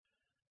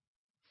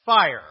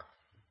Fire.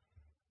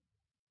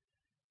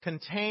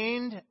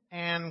 Contained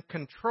and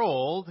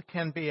controlled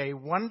can be a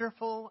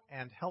wonderful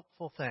and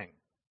helpful thing.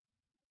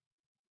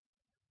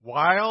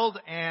 Wild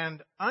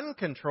and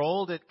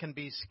uncontrolled, it can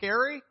be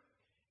scary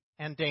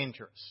and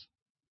dangerous.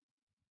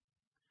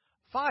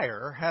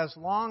 Fire has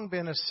long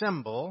been a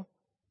symbol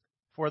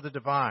for the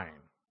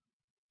divine.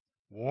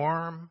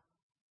 Warm,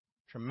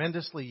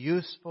 tremendously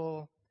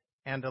useful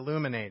and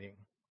illuminating,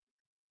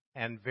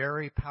 and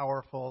very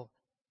powerful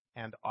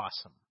and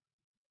awesome.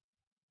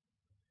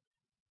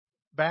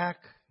 Back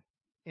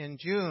in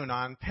June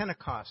on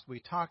Pentecost, we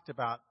talked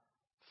about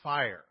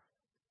fire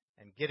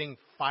and getting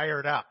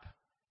fired up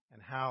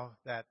and how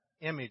that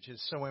image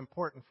is so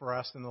important for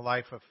us in the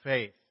life of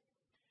faith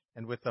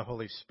and with the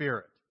Holy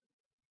Spirit.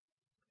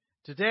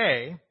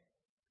 Today,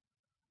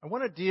 I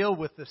want to deal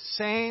with the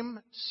same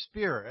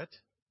Spirit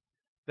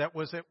that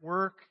was at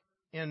work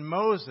in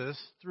Moses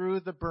through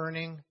the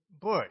burning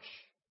bush.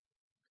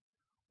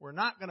 We're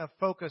not going to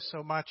focus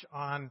so much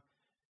on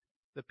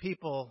the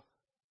people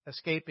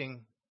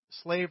escaping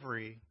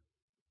slavery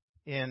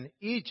in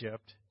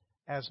Egypt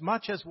as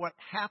much as what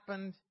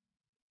happened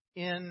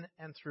in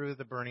and through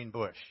the burning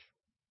bush.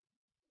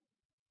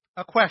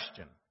 A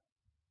question.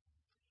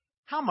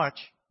 How much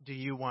do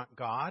you want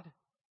God?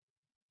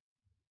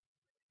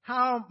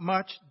 How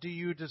much do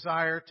you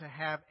desire to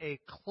have a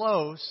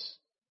close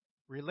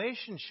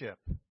relationship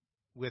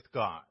with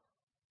God?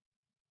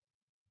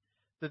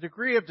 The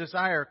degree of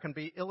desire can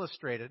be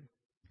illustrated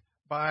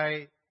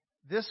by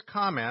this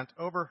comment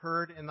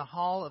overheard in the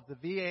hall of the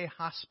VA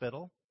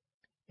hospital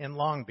in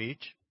Long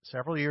Beach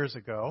several years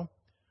ago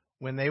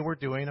when they were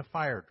doing a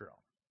fire drill.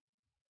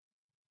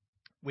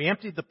 We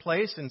emptied the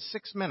place in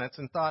 6 minutes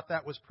and thought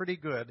that was pretty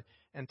good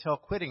until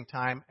quitting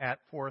time at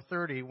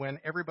 4:30 when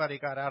everybody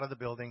got out of the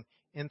building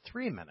in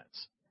 3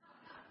 minutes.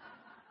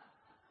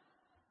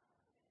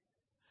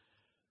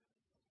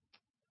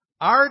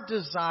 Our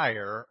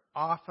desire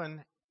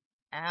often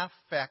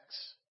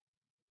affects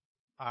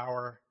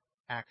our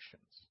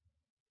actions.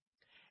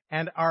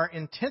 And our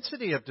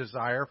intensity of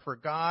desire for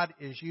God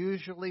is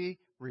usually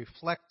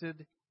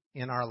reflected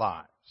in our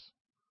lives.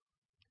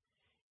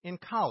 In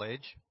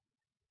college,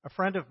 a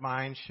friend of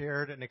mine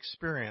shared an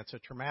experience, a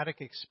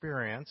traumatic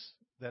experience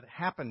that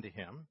happened to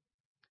him,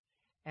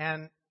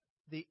 and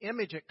the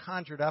image it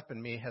conjured up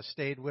in me has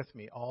stayed with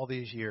me all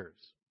these years.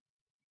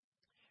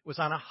 It was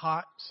on a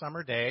hot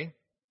summer day,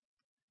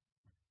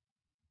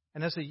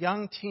 and as a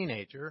young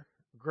teenager,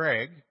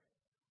 Greg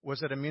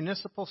was at a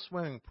municipal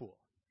swimming pool.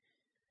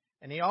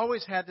 And he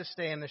always had to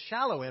stay in the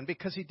shallow end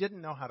because he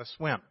didn't know how to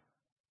swim.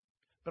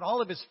 But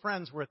all of his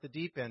friends were at the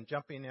deep end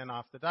jumping in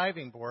off the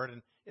diving board,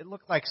 and it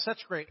looked like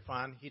such great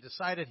fun, he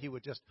decided he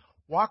would just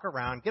walk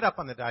around, get up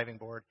on the diving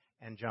board,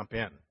 and jump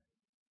in.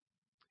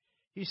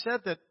 He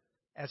said that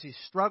as he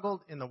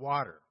struggled in the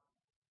water,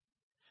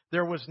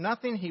 there was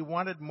nothing he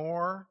wanted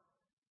more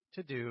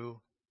to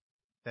do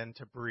than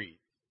to breathe.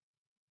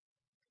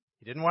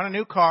 He didn't want a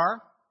new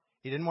car.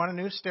 He didn't want a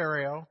new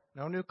stereo,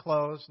 no new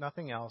clothes,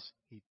 nothing else.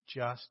 He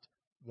just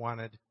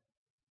wanted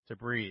to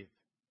breathe.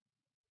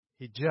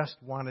 He just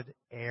wanted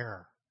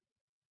air.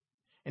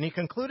 And he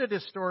concluded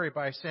his story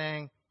by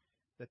saying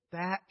that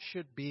that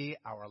should be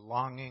our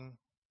longing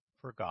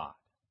for God.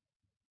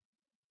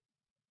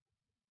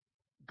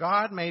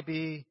 God may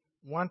be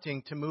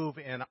wanting to move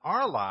in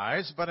our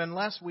lives, but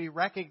unless we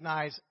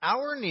recognize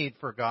our need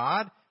for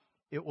God,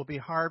 it will be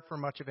hard for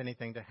much of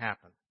anything to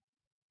happen.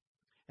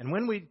 And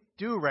when we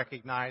do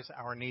recognize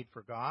our need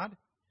for God,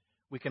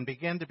 we can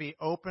begin to be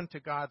open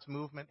to God's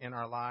movement in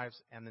our lives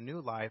and the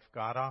new life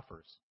God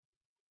offers.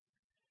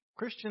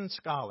 Christian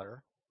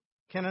scholar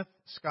Kenneth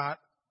Scott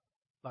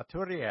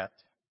Latourette,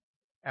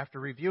 after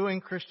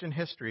reviewing Christian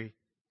history,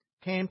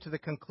 came to the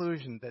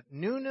conclusion that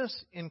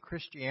newness in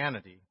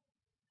Christianity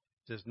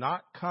does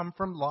not come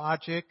from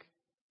logic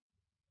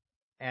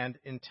and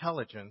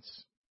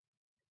intelligence,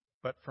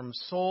 but from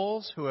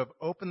souls who have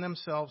opened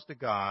themselves to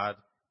God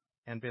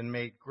and been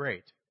made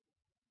great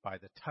by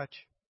the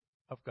touch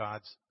of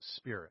God's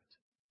Spirit.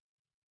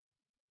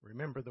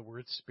 Remember, the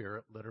word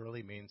Spirit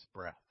literally means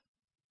breath.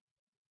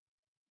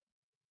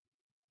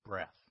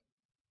 Breath.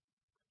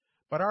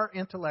 But our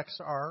intellects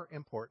are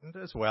important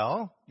as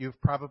well. You've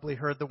probably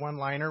heard the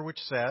one-liner which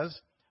says,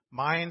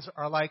 minds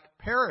are like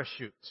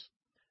parachutes,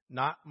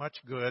 not much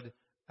good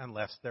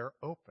unless they're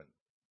open.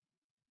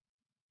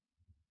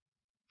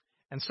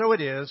 And so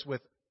it is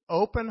with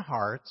open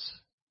hearts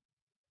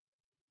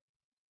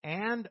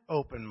and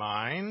open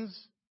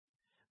minds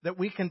that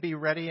we can be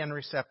ready and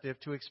receptive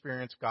to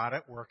experience God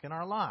at work in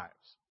our lives.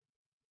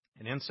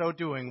 And in so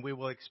doing, we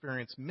will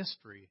experience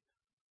mystery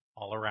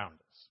all around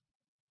us.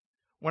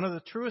 One of the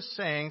truest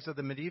sayings of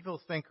the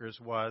medieval thinkers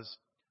was,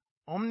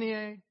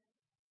 omnia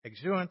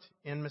exunt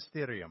in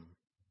mysterium.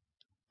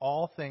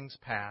 All things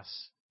pass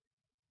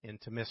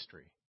into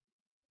mystery.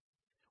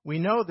 We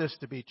know this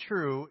to be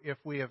true if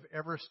we have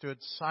ever stood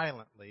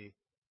silently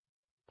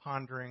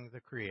pondering the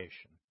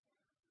creation.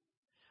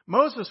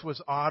 Moses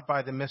was awed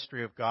by the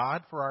mystery of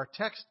God, for our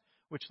text,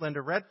 which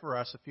Linda read for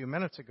us a few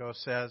minutes ago,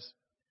 says,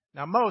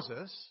 Now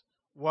Moses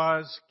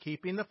was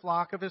keeping the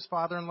flock of his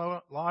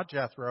father-in-law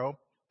Jethro,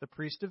 the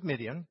priest of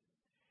Midian,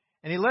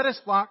 and he led his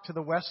flock to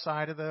the west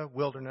side of the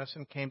wilderness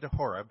and came to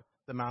Horeb,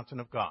 the mountain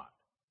of God.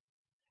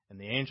 And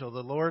the angel of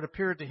the Lord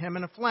appeared to him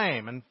in a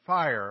flame and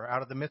fire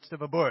out of the midst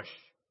of a bush.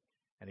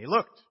 And he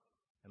looked,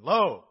 and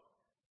lo,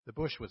 the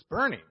bush was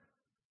burning,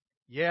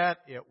 yet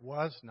it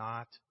was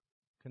not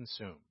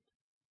consumed.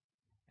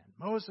 And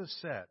Moses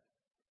said,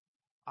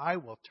 I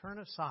will turn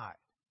aside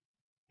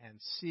and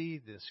see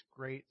this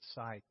great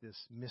sight, this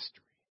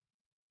mystery,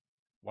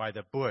 why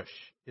the bush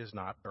is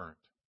not burnt.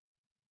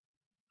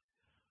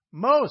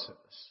 Moses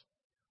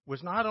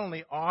was not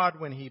only awed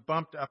when he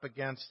bumped up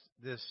against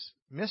this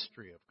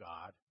mystery of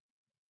God,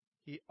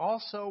 he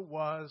also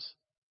was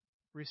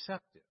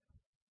receptive.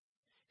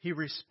 He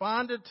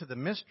responded to the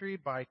mystery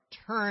by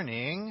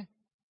turning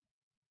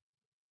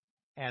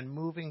and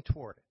moving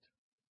toward it.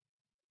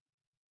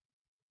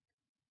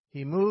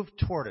 He moved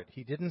toward it.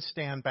 He didn't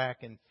stand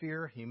back in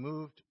fear. He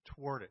moved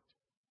toward it.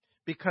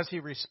 Because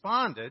he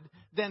responded,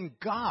 then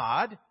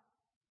God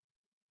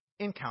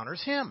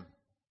encounters him.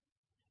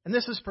 And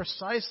this is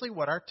precisely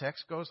what our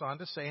text goes on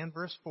to say in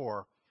verse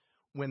 4.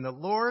 When the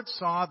Lord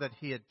saw that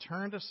he had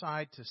turned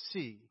aside to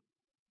see,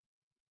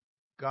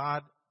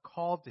 God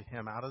called to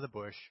him out of the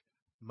bush,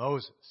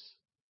 Moses,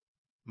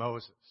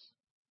 Moses.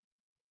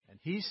 And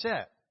he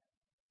said,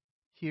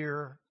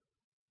 Here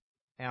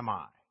am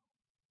I.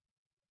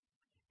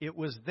 It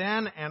was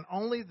then and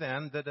only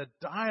then that a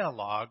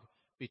dialogue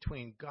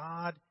between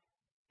God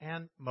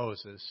and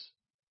Moses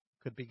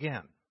could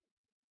begin.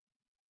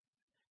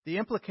 The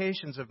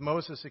implications of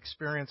Moses'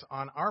 experience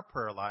on our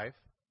prayer life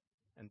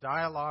and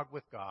dialogue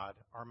with God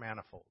are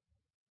manifold.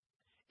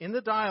 In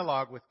the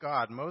dialogue with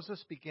God,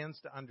 Moses begins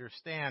to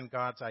understand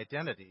God's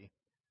identity,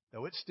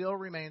 though it still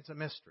remains a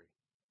mystery.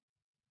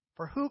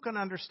 For who can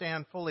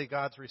understand fully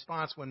God's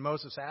response when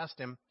Moses asked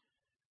him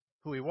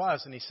who he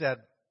was, and he said,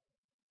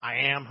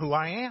 I am who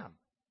I am.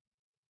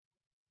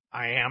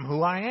 I am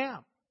who I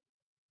am.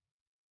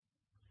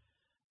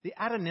 The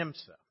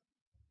Adonimsa,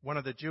 one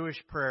of the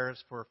Jewish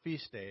prayers for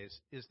feast days,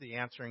 is the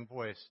answering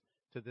voice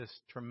to this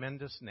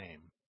tremendous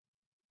name.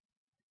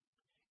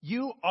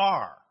 You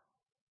are.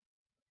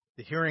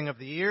 The hearing of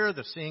the ear,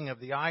 the seeing of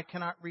the eye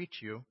cannot reach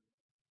you.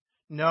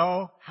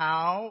 No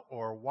how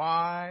or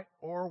why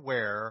or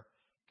where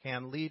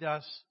can lead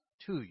us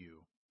to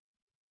you.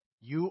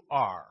 You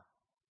are.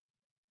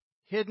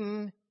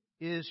 Hidden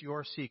is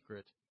your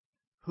secret.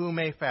 Who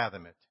may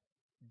fathom it?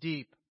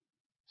 Deep,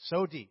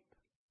 so deep,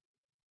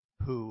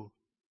 who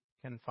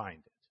can find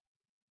it?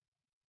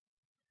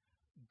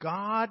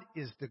 God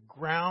is the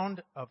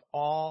ground of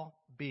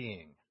all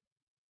being.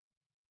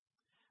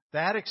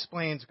 That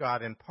explains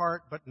God in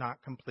part, but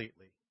not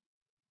completely.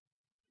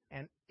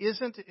 And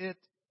isn't it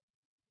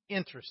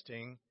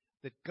interesting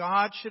that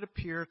God should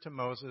appear to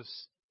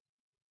Moses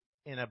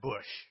in a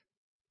bush?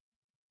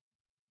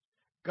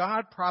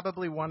 God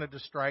probably wanted to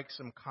strike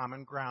some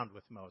common ground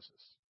with Moses.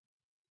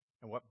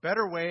 And what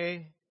better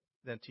way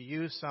than to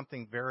use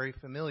something very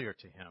familiar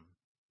to him?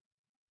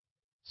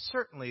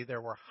 Certainly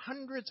there were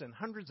hundreds and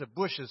hundreds of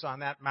bushes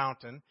on that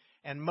mountain,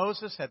 and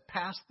Moses had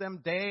passed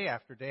them day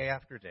after day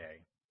after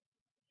day.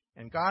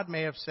 And God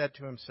may have said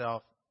to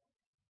himself,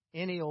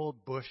 any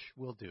old bush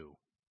will do.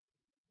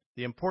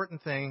 The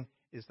important thing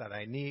is that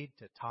I need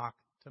to talk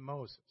to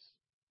Moses.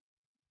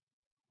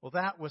 Well,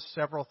 that was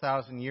several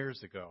thousand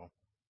years ago.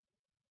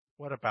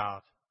 What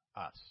about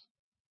us?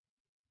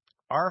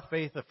 Our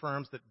faith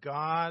affirms that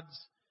God's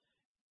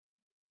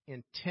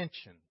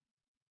intention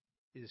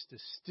is to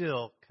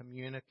still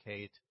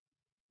communicate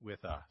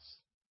with us.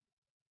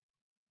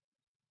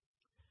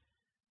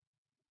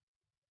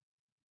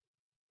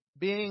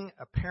 Being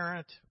a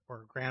parent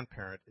or a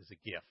grandparent is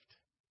a gift,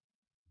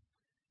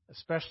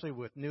 especially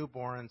with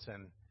newborns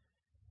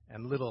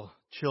and little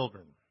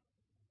children.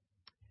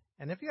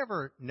 And have you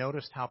ever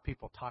noticed how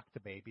people talk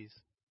to babies?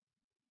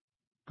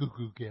 Goo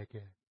goo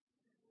gaga.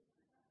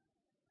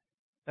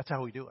 That's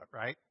how we do it,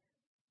 right?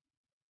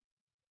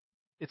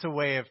 It's a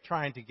way of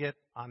trying to get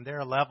on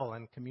their level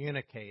and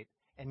communicate,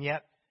 and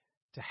yet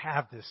to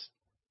have this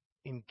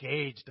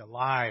engaged,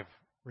 alive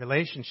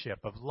relationship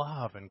of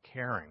love and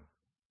caring.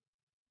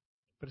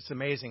 But it's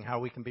amazing how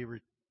we can be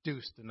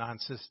reduced to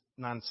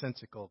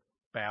nonsensical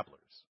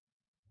babblers.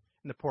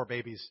 And the poor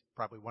baby's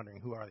probably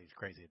wondering, who are these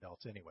crazy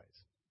adults anyways?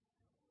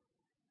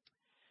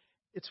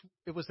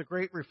 It was the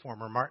great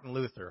reformer, Martin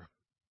Luther,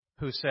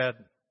 who said,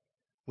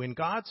 when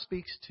God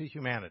speaks to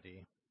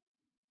humanity,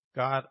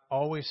 God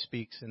always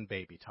speaks in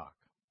baby talk.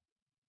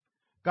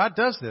 God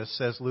does this,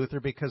 says Luther,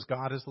 because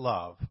God is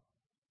love,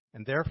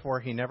 and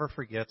therefore he never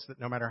forgets that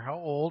no matter how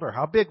old or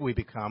how big we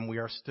become, we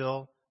are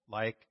still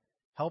like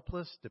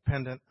helpless,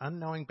 dependent,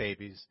 unknowing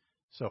babies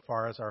so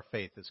far as our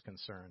faith is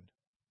concerned.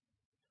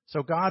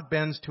 So God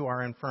bends to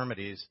our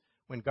infirmities.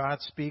 When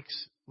God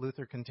speaks,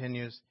 Luther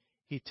continues,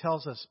 he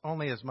tells us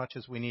only as much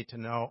as we need to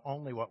know,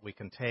 only what we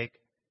can take.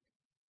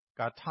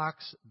 God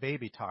talks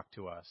baby talk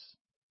to us,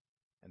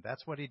 and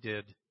that's what he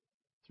did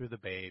through the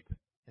babe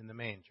in the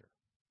manger.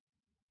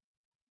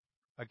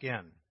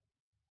 Again,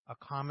 a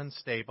common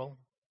stable,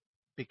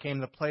 became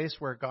the place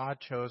where God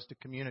chose to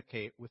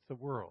communicate with the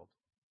world.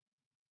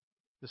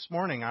 This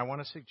morning, I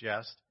want to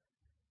suggest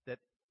that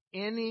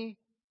any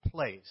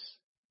place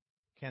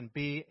can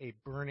be a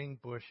burning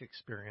bush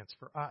experience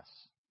for us.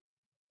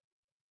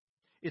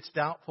 It's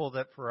doubtful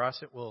that for us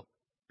it will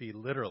be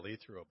literally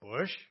through a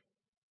bush,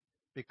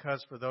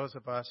 because for those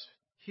of us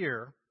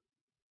here,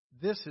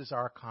 this is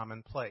our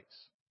common place.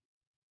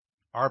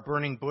 Our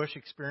burning bush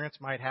experience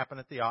might happen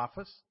at the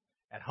office,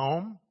 at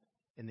home,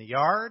 in the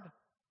yard,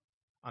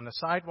 on the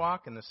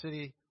sidewalk, in the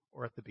city,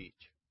 or at the beach.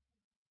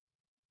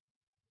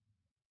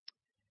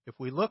 If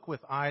we look with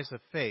eyes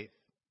of faith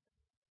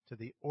to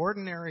the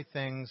ordinary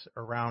things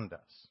around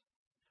us,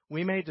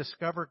 we may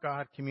discover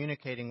God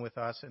communicating with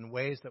us in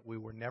ways that we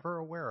were never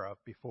aware of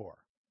before.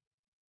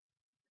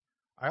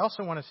 I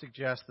also want to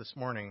suggest this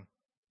morning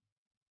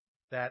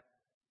that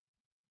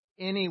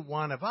any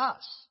one of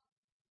us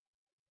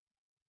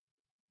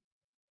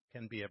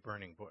can be a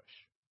burning bush.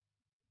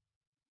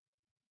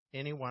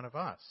 Any one of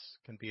us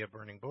can be a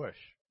burning bush.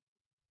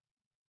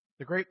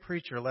 The great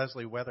preacher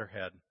Leslie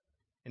Weatherhead,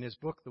 in his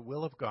book, The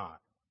Will of God,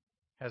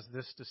 has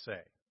this to say.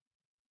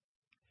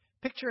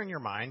 Picture in your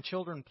mind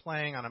children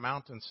playing on a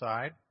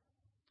mountainside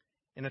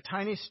in a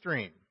tiny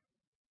stream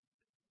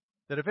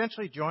that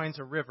eventually joins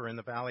a river in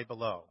the valley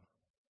below.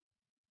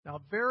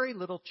 Now, very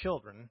little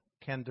children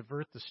can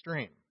divert the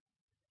stream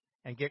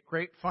and get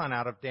great fun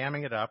out of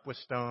damming it up with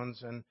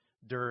stones and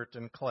dirt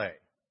and clay.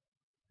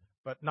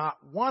 But not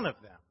one of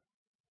them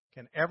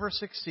can ever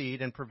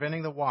succeed in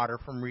preventing the water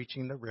from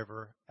reaching the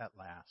river at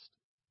last.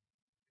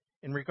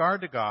 In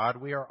regard to God,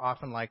 we are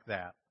often like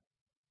that.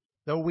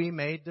 Though we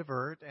may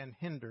divert and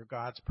hinder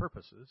God's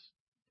purposes,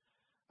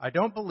 I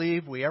don't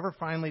believe we ever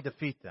finally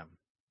defeat them.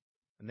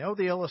 And though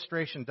the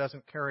illustration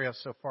doesn't carry us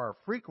so far,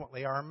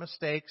 frequently our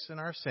mistakes and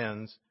our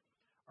sins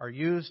are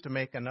used to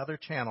make another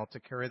channel to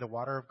carry the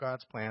water of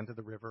God's plan to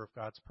the river of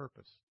God's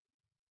purpose.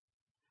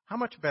 How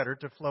much better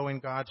to flow in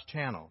God's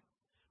channel,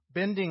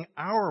 bending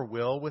our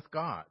will with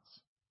God's.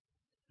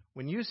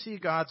 When you see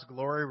God's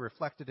glory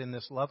reflected in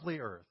this lovely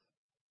earth,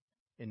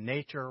 in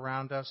nature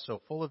around us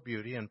so full of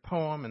beauty, in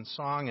poem and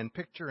song and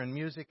picture and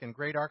music and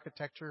great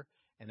architecture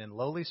and in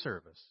lowly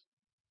service,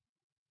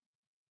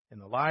 in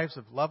the lives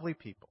of lovely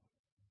people,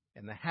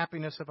 in the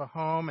happiness of a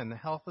home and the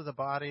health of the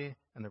body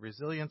and the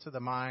resilience of the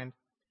mind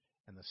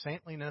and the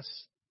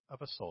saintliness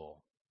of a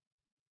soul,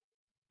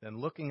 then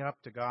looking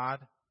up to God,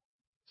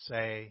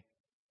 say,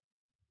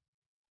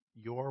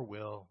 your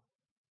will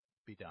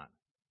be done.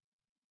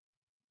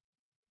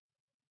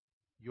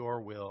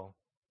 Your will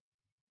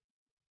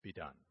be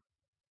done.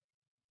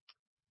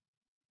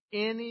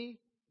 Any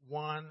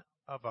one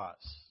of us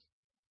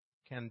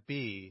can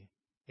be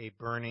a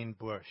burning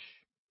bush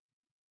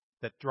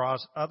that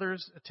draws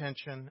others'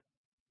 attention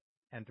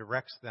and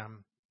directs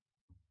them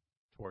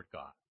toward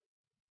God.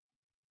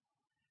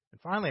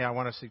 And finally, I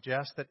want to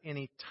suggest that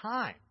any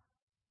time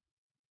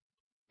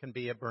can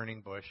be a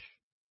burning bush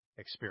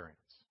experience.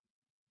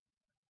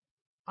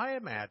 I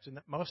imagine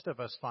that most of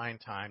us find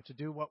time to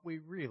do what we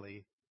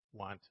really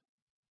want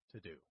to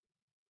do.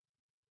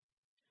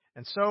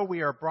 And so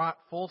we are brought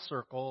full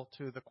circle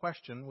to the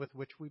question with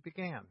which we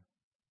began.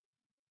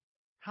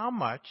 How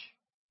much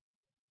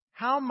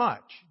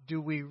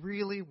do we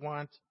really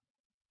want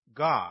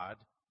God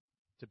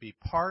to be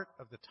part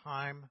of the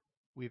time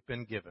we've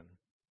been given?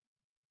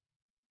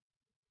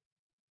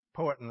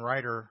 Poet and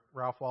writer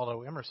Ralph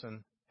Waldo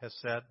Emerson has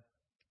said,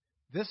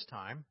 this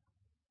time,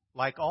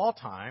 like all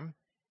time,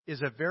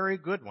 is a very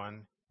good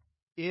one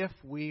if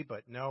we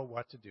but know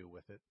what to do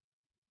with it.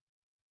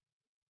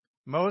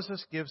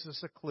 Moses gives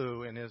us a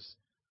clue in his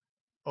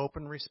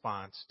open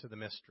response to the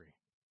mystery.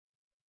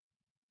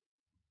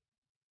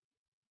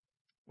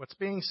 What's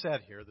being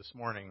said here this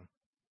morning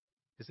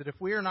is that if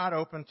we are not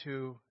open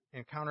to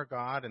encounter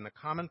God in the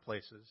common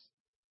places,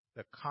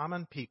 the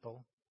common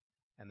people,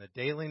 and the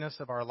dailiness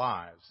of our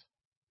lives,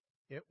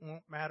 it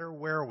won't matter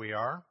where we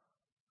are,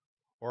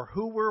 or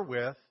who we're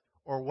with,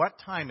 or what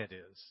time it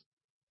is,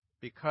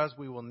 because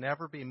we will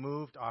never be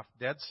moved off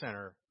dead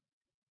center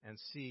and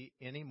see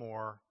any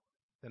more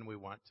than we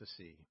want to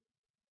see.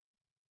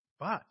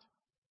 But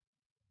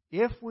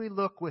if we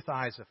look with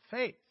eyes of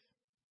faith,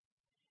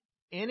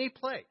 any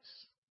place,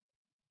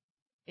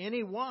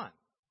 anyone,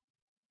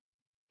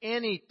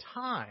 any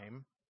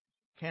time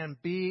can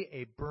be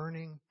a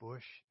burning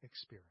bush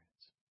experience.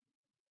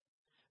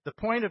 The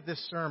point of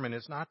this sermon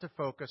is not to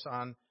focus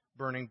on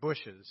burning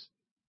bushes,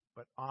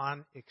 but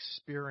on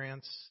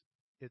experience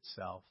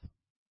itself.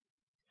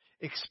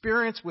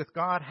 Experience with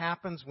God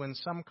happens when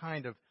some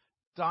kind of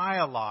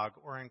dialogue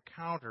or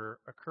encounter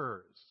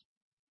occurs.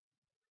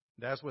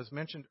 And as was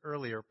mentioned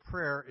earlier,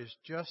 prayer is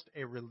just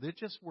a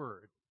religious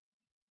word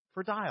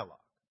for dialogue.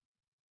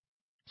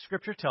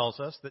 Scripture tells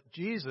us that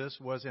Jesus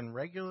was in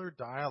regular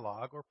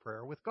dialogue or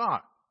prayer with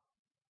God.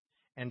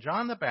 And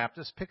John the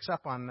Baptist picks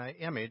up on the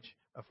image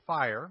of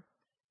fire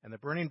and the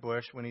burning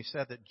bush when he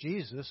said that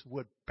Jesus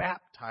would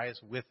baptize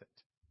with it.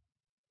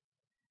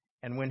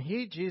 And when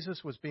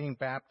Jesus was being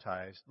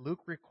baptized, Luke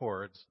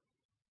records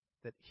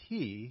that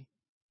he,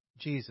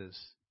 Jesus,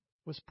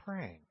 was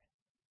praying.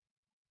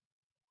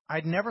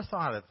 I'd never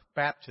thought of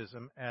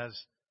baptism as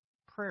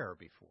prayer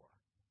before.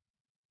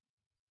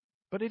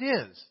 But it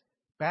is.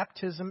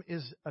 Baptism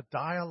is a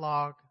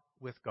dialogue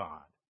with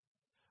God.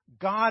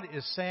 God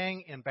is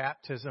saying in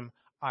baptism,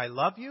 I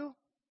love you.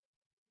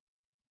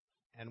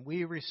 And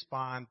we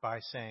respond by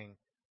saying,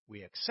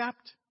 we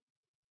accept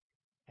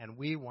and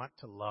we want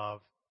to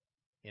love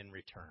in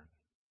return.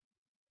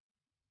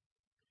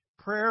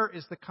 Prayer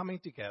is the coming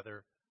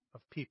together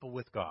of people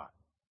with God.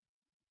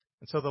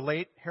 And so the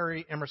late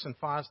Harry Emerson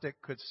Fosdick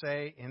could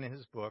say in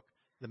his book,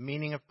 The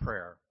Meaning of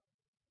Prayer,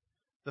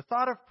 the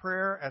thought of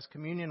prayer as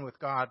communion with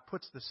God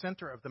puts the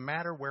center of the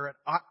matter where it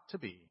ought to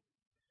be.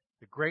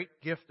 The great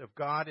gift of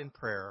God in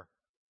prayer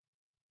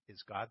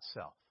is God's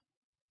self.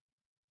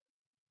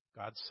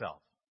 God's self.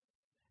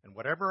 And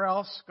whatever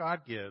else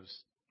God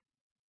gives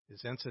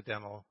is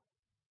incidental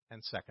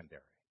and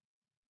secondary.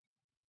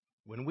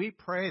 When we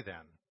pray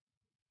then,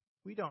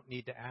 we don't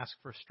need to ask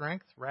for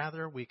strength.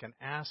 Rather, we can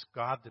ask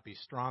God to be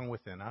strong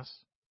within us.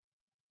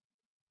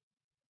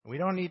 We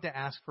don't need to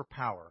ask for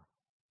power.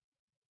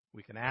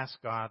 We can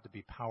ask God to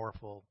be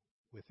powerful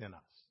within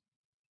us.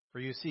 For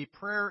you see,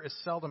 prayer is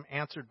seldom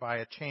answered by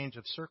a change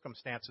of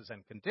circumstances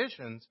and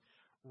conditions.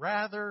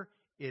 Rather,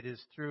 it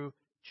is through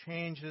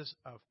changes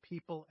of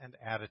people and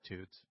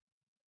attitudes.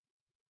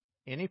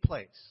 Any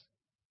place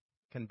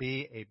can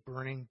be a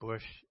burning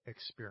bush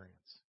experience.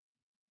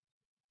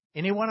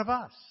 Any one of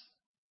us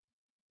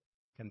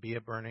can be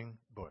a burning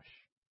bush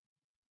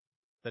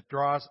that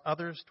draws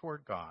others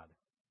toward God.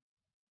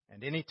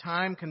 And any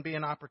time can be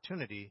an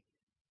opportunity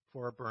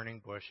for a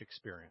burning bush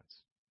experience.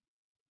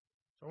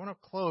 So I want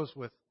to close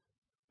with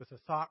a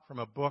thought from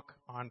a book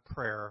on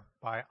prayer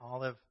by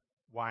Olive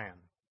Wyan.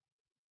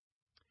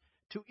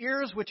 To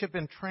ears which have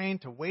been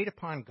trained to wait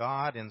upon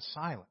God in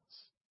silence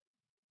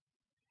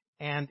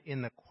and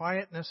in the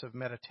quietness of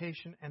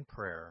meditation and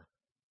prayer,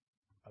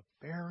 a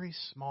very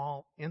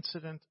small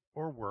incident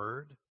or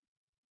word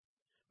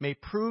may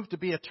prove to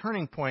be a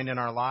turning point in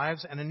our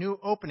lives and a new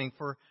opening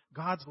for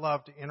God's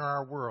love to enter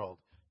our world,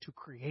 to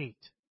create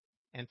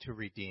and to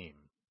redeem.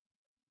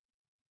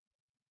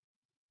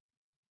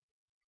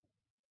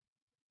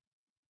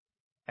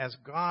 As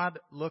God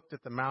looked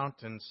at the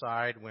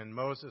mountainside when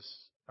Moses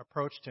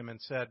approached him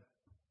and said,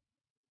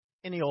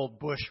 any old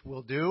bush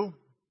will do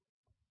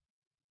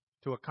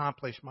to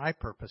accomplish my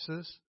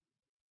purposes,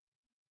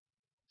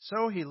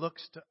 so he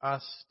looks to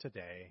us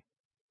today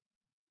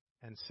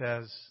and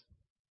says,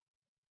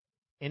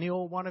 any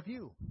old one of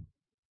you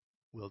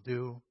will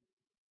do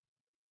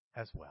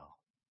as well.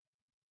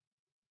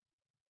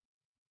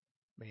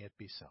 May it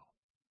be so.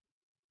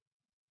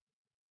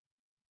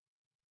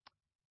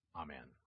 Amen.